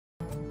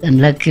And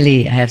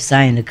luckily, I have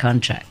signed a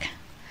contract.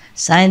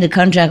 Signed a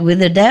contract with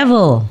the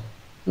devil,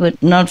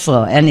 but not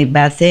for any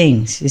bad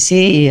things. You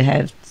see, you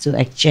have to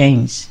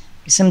exchange.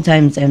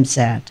 Sometimes I'm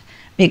sad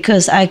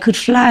because I could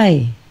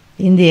fly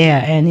in the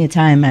air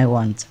anytime I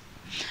want.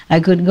 I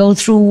could go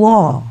through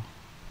war.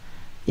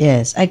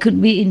 Yes, I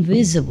could be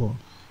invisible.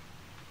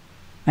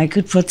 I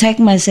could protect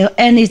myself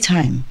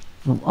anytime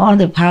from all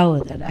the power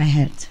that I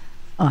had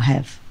or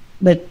have,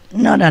 but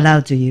not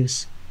allowed to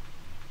use.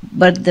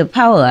 But the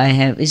power I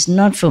have is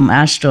not from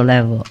astral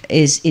level,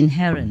 it's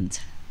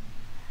inherent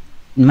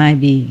in my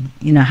being,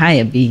 in a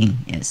higher being,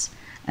 yes.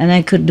 And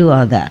I could do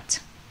all that.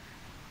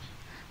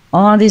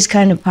 All this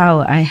kind of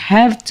power I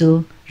have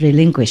to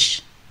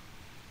relinquish.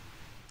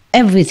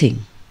 Everything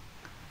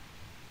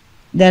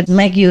that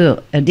make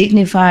you a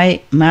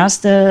dignified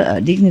master, a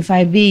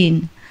dignified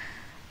being,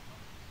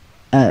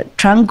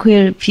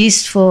 tranquil,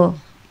 peaceful,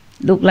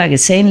 look like a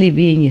saintly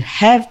being, you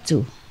have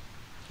to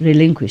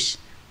relinquish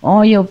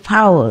all your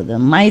power, the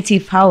mighty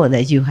power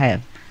that you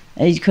have.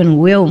 You can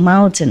will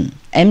mountain,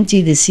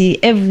 empty the sea,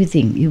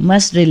 everything you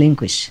must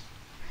relinquish,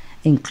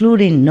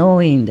 including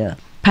knowing the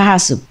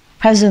past, the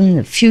present,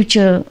 the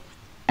future,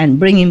 and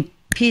bringing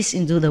peace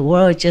into the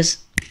world just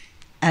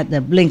at the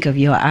blink of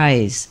your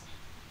eyes.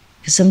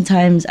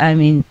 Sometimes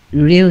I'm in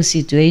real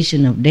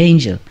situation of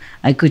danger.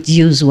 I could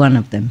use one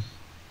of them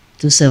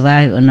to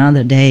survive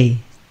another day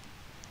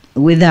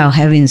without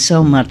having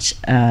so much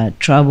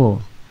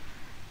trouble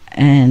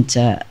and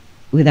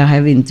without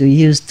having to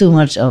use too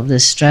much of the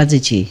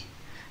strategy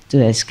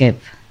to escape.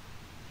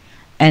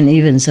 And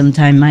even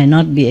sometimes might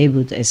not be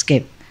able to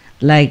escape,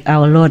 like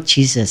our Lord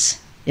Jesus.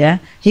 Yeah,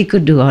 he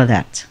could do all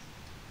that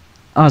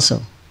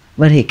also,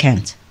 but he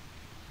can't.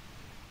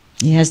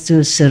 He has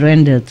to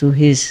surrender to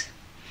his,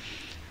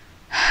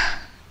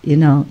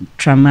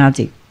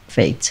 traumatic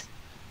fate.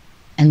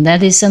 And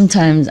that is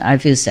sometimes I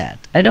feel sad.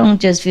 I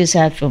don't just feel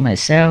sad for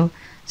myself.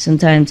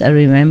 Sometimes I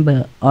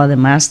remember all the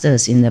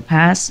masters in the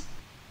past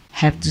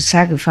have to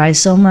sacrifice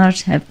so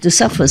much, have to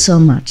suffer so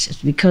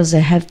much, because they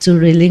have to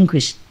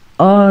relinquish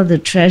all the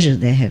treasure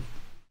they have.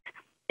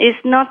 It's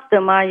not the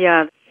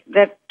Maya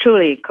that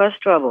truly causes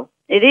trouble.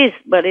 It is,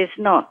 but it's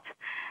not.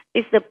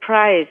 It's the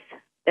price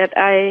that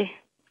I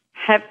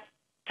have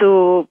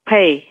to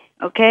pay,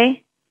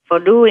 okay, for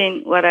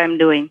doing what I'm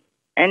doing.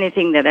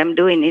 Anything that I'm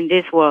doing in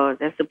this world,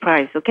 that's the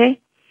price, okay?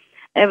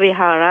 Every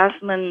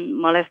harassment,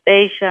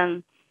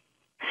 molestation,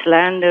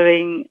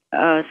 slandering,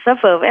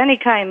 suffer of any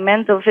kind,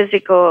 mental,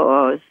 physical,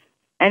 or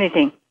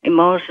anything,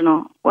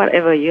 emotional,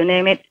 whatever, you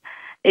name it,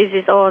 this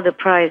is all the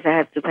price I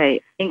have to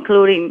pay,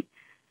 including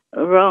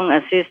wrong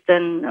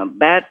assistance,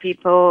 bad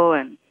people,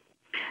 and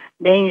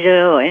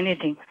danger or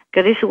anything.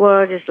 Because this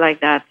world is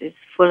like that. It's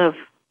full of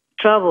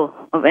trouble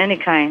of any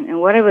kind.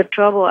 And whatever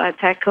trouble I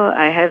tackle,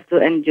 I have to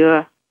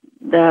endure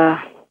the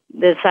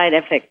side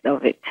effect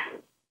of it.